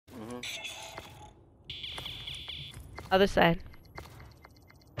Other side.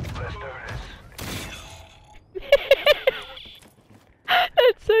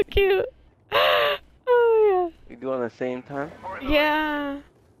 That's so cute. Oh You do it at the same time? yeah. Yeah.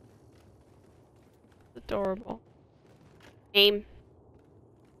 Adorable. Aim.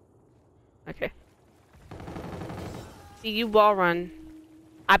 Okay. See, you wall run.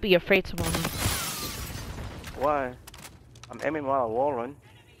 I'd be afraid to wall run. Why? I'm aiming while I wall run.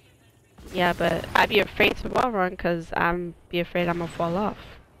 Yeah, but I'd be afraid to wall run because I'm afraid I'm gonna fall off.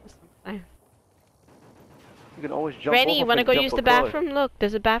 That's what I'm saying. You can always jump Rennie, off you wanna and go jump use the across. bathroom? Look,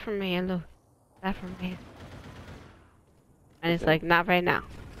 there's a bathroom here. Look, bathroom here. And it's Okay. like, not right now.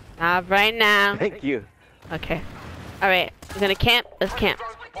 Not right now. Thank you. Okay. All right, we're gonna camp. Let's camp.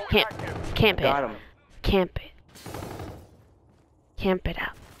 Camp. Let's camp it. Got him. Camp it. Camp it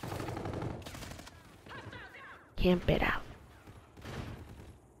out. Camp it out.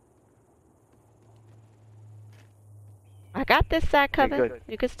 I got this side covered. good.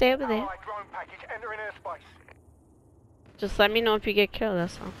 You can stay over there. Just let me know if you get killed,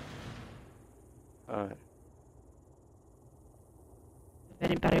 that's all. Alright. If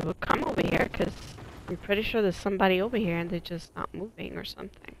anybody would come over here, because I'm pretty sure there's somebody over here and they're just not moving or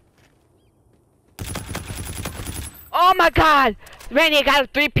something. Oh my god! Randy, I got a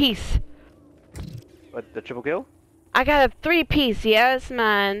 3-piece. What, the triple kill? I got a 3-piece, yes,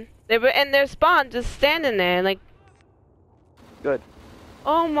 man. They were in their spawn, just standing there, like... Good.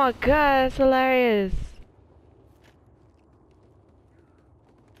 Oh my god, that's hilarious.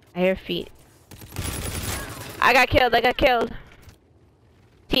 I hear feet. I got killed.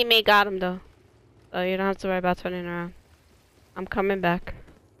 Teammate got him though. So you don't have to worry about turning around. I'm coming back.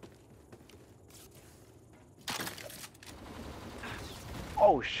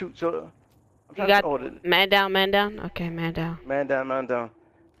 Oh shoot, so... You got man down, man down? Okay, man down. Man down, man down.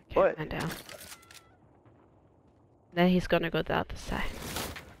 Okay, What? man down. Then he's gonna go the other side.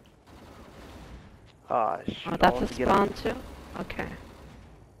 Ah, shoot. Oh, that's a spawn too? Okay.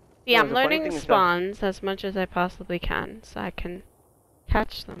 See, No, I'm the funny learning thing is that- spawns as much as I possibly can, so I can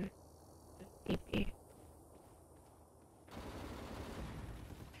catch them. Maybe.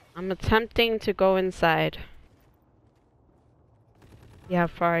 I'm attempting to go inside. See how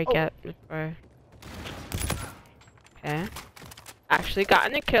far I get before. Okay. Actually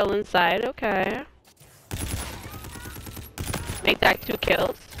gotten a kill inside, okay. Make that 2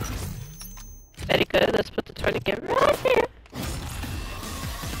 kills. Very good, let's put the tourniquet right here.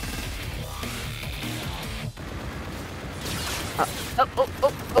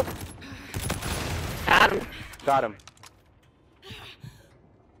 Oh. Got him. Got him.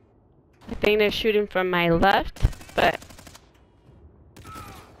 I think they're shooting from my left, but...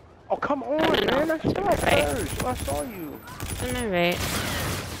 Oh, come on, No, man. I to saw my right. first. I saw you. To my right.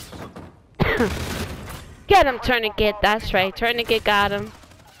 Get him, tourniquet. That's right. Tourniquet got him.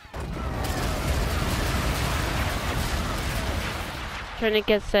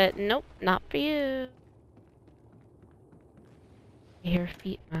 Tourniquet said, nope, not for you. I hear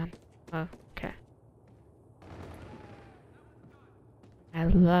feet, man. Oh, okay. I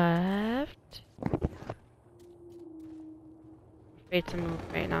left. Afraid to move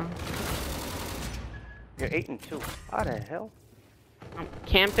right now. You're 8 and 2. How the hell? I'm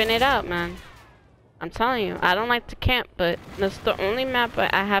camping it out, man. I'm telling you, I don't like to camp, but that's the only map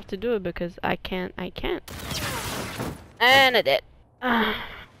I have to do it because I can't. And I did. I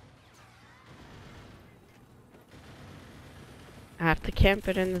have to camp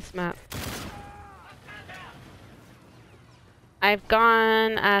it in this map. I've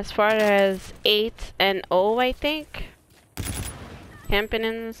gone as far as 8 and 0, I think. Camping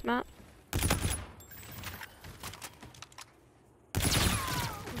in this map.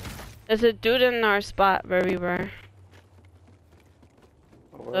 There's a dude in our spot where we were.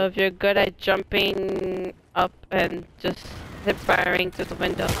 So if you're good at jumping up and just hip firing through the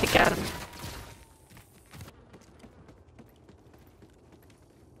window to get him.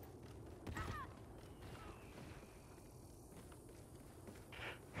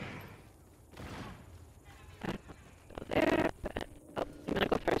 There, but oh, I'm gonna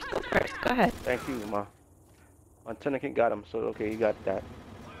go first. Go first. Go ahead. Thank you, Ma. My tourniquet got him, so okay, you got that.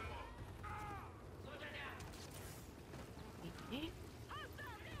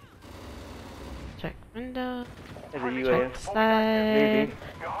 Check window. Is it you, Check side. Maybe.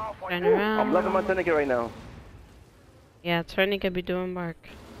 Turn around. I'm loving my tourniquet right now. Yeah, tourniquet be doing work.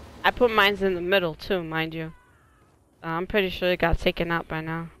 I put mines in the middle too, mind you. I'm pretty sure it got taken out by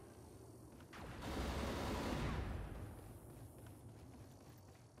now.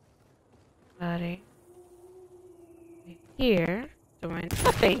 Buddy. Here, doing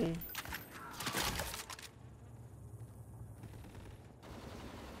nothing.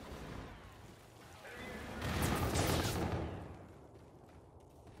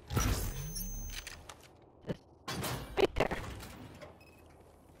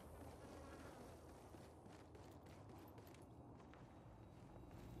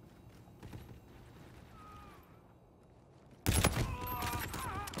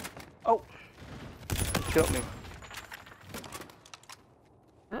 killed me.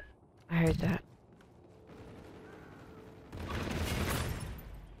 Oh, I heard that.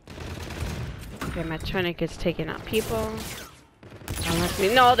 Okay, my tourniquet's taking out people. Unless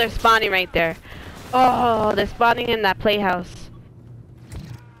me. No, they're spawning right there. Oh, they're spawning in that playhouse.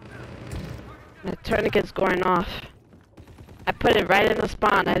 The tourniquet's going off. I put it right in the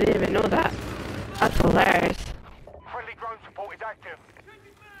spawn. I didn't even know that. That's hilarious. Friendly drone support is active.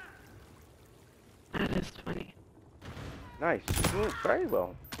 That is funny. Nice. You're doing very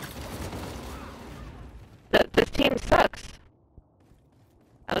well. This team sucks.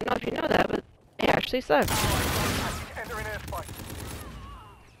 I don't know if you know that, but it actually sucks. Entering airspace.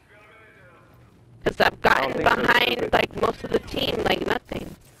 Because I've gotten think so, behind stupid. like most of the team like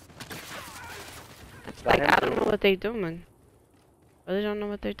nothing. It's like I don't know what they're doing. Really don't know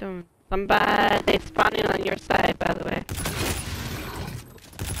what they're doing. Somebody they spawning on your side, by the way.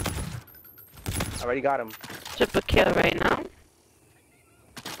 I already got him. Triple kill right now.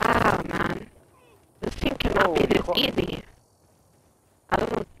 Wow, man. This team cannot be this easy. I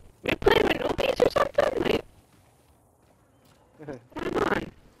don't know. We're playing with newbies or something? Like, what's going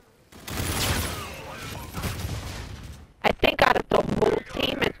on? I think out of the whole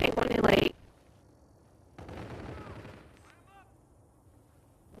team, I think only like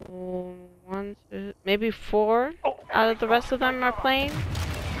one, two, maybe 4 out of the rest of them are playing.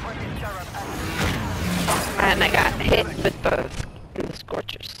 And I got hit with the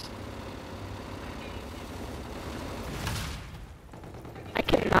scorchers. I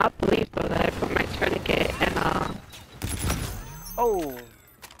cannot believe though that I put my tourniquet and Oh.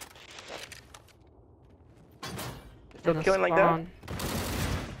 Still in a killing like that? spawn.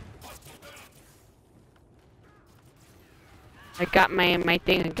 I got my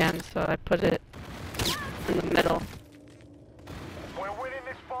thing again, so I put it in the middle. We're winning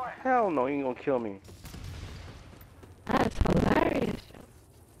this fight. Hell no, you ain't gonna kill me. That's hilarious.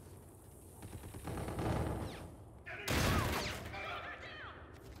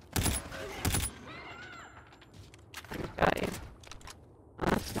 I got you. Oh,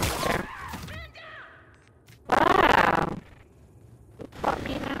 that's not fair. Wow. Who fought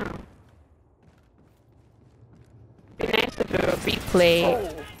me now? Be nice if it were a replay.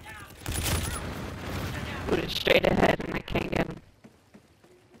 Oh. Put it straight ahead and I can't get him.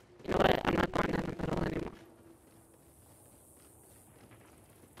 You know what? I'm not going in the middle anymore.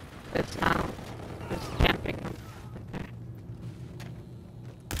 It's now just camping them.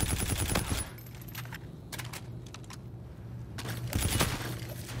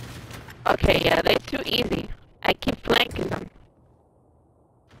 Okay, yeah, they're too easy. I keep flanking them.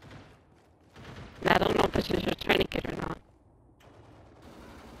 And I don't know if this is your tourniquet or not.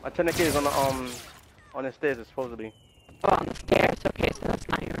 My tourniquet is on the stairs, it's supposed to be. Oh, on the stairs? Okay, so that's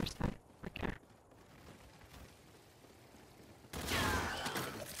not yours then. Okay.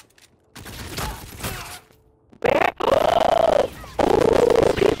 Where? Oh,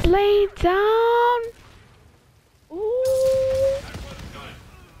 he's laid down. Ooh.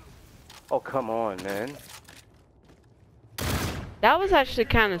 Oh, come on, man. That was actually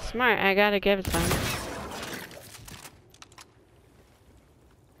kind of smart. I gotta give it to him.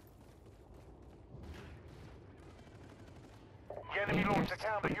 The enemy launched a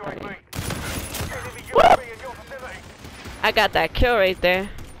counter UAV. Enemy UAV in your vicinity. I got that kill right there.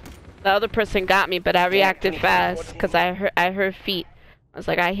 The other person got me, but I reacted fast because I heard feet. I was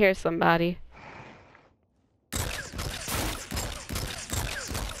like, I hear somebody.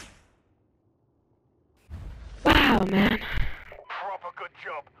 Wow, man. Proper good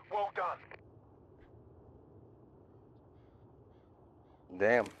job. Well done.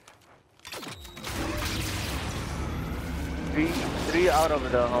 Damn. Three out of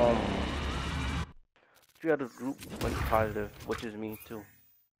the group went positive, which is me too.